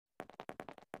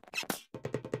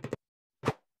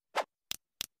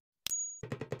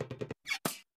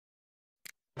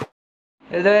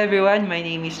Hello everyone, my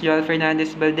name is Joel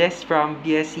Fernandez Valdez from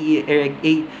BSc Reg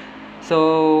A.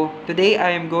 So, today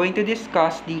I am going to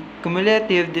discuss the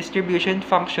cumulative distribution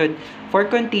function for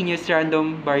continuous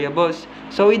random variables.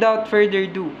 So, without further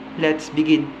ado, let's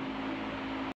begin.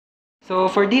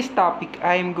 So, for this topic,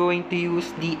 I am going to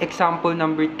use the example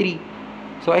number 3.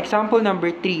 So, example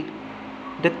number 3,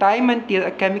 the time until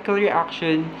a chemical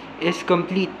reaction is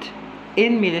complete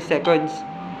in milliseconds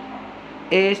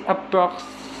is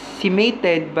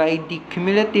approximated by the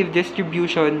cumulative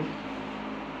distribution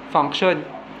function.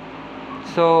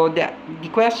 So the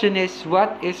question is,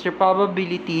 what is the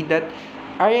probability that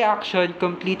a reaction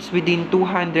completes within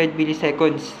 200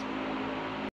 milliseconds?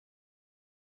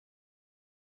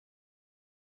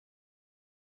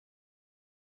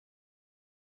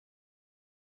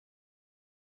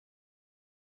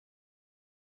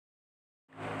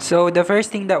 So the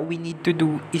first thing that we need to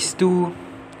do is to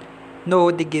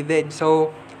know the given.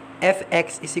 So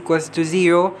fx is equals to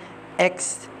 0,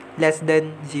 x less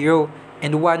than 0,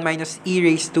 and 1 minus e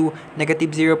raised to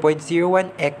negative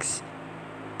 0.01 x,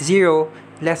 0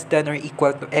 less than or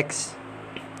equal to x.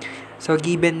 So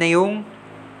given na yung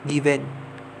given.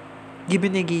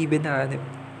 Given na given hanap.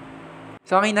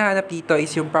 So ang hinahanap dito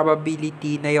is yung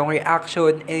probability na yung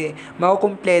reaction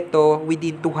makukumpleto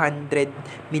within 200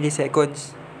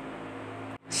 milliseconds.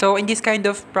 So, in this kind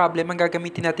of problem, ang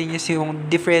gagamitin natin is yung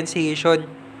differentiation.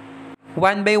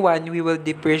 One by one, we will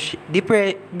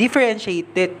differentiate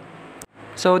it.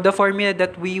 So, the formula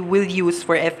that we will use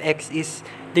for fx is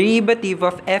derivative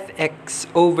of fx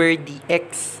over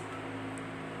dx.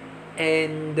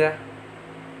 And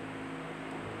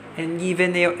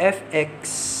given na yung fx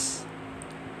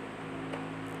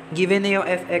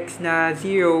na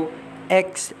 0,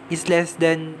 x is less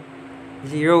than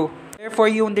 0.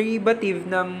 Therefore, yung derivative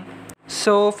ng...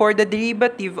 So, for the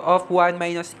derivative of 1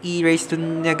 minus e raised to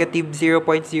negative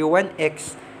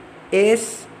 0.01x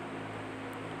is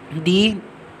the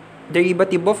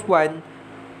derivative of 1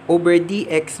 over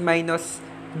dx minus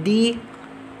d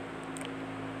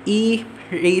e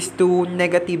raised to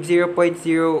negative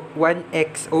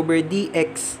 0.01x over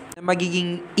dx na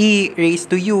magiging e raised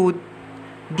to u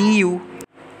du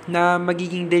na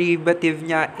magiging derivative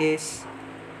niya is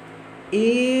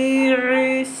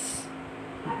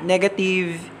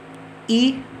negative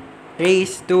e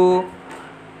raised to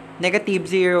negative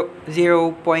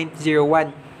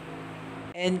 0.01.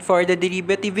 And for the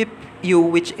derivative of u,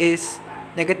 which is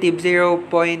negative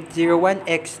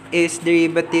 0.01x, is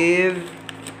derivative,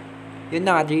 yun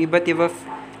na, derivative of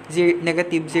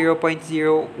negative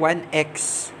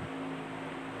 0.01x.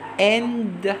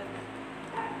 And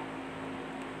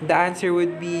the answer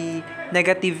would be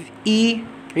negative e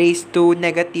raised to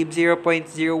negative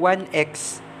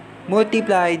 0.01x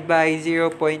multiplied by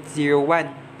 0.01.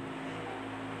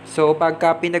 So,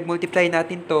 pagka pinag-multiply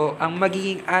natin to, ang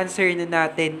magiging answer na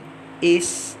natin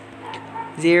is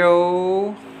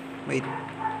 0... Wait.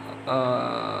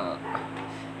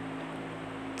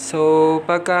 So,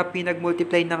 pagka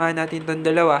pinag-multiply na nga natin tong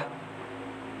dalawa,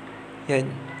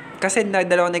 yan. Kasi na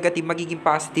dalawang negative, magiging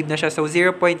positive na siya. So,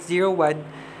 0.01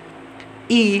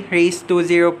 e raised to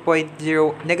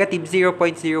negative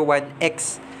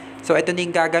 0.01x. So, ito na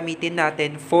yung gagamitin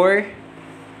natin for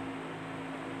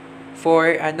 1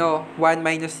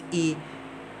 minus e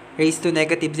raised to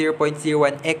negative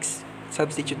 0.01x.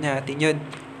 Substitute natin yun.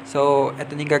 So,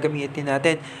 ito na yung gagamitin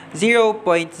natin.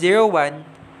 0.01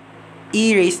 e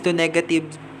raised to negative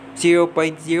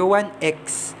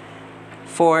 0.01x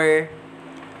for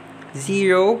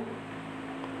 0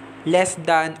 less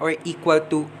than or equal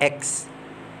to x.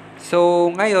 So,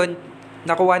 ngayon,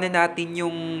 nakuha na natin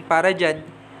yung para dyan,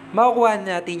 makukuha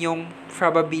na natin yung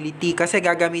probability kasi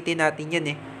gagamitin natin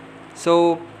yan eh.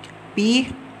 So,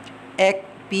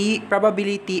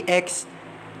 probability x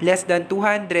less than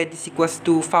 200 is equals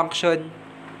to function,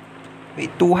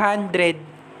 200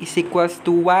 is equals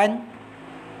to 1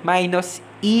 minus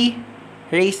e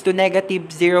raised to negative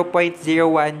 0.01,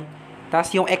 tapos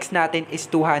yung x natin is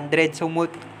 200. So,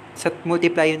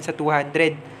 multiply yun sa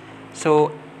 200.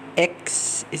 So,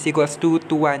 x is equals to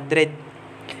 200.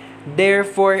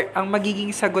 Therefore, ang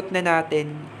magiging sagot na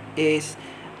natin is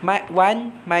 1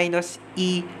 minus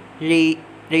e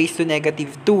raised to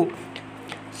negative 2.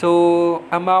 So,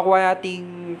 ang makakuha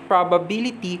nating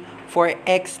probability for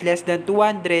x less than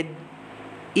 200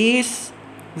 is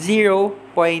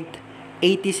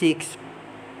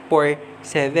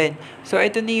 0.8647. So,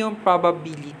 ito na yung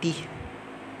probability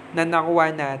na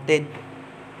nakuha natin.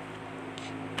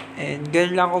 And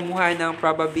ganun lang kumuha ng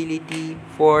probability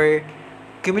for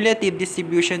cumulative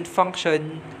distribution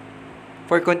function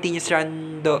for continuous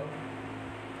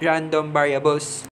random variables.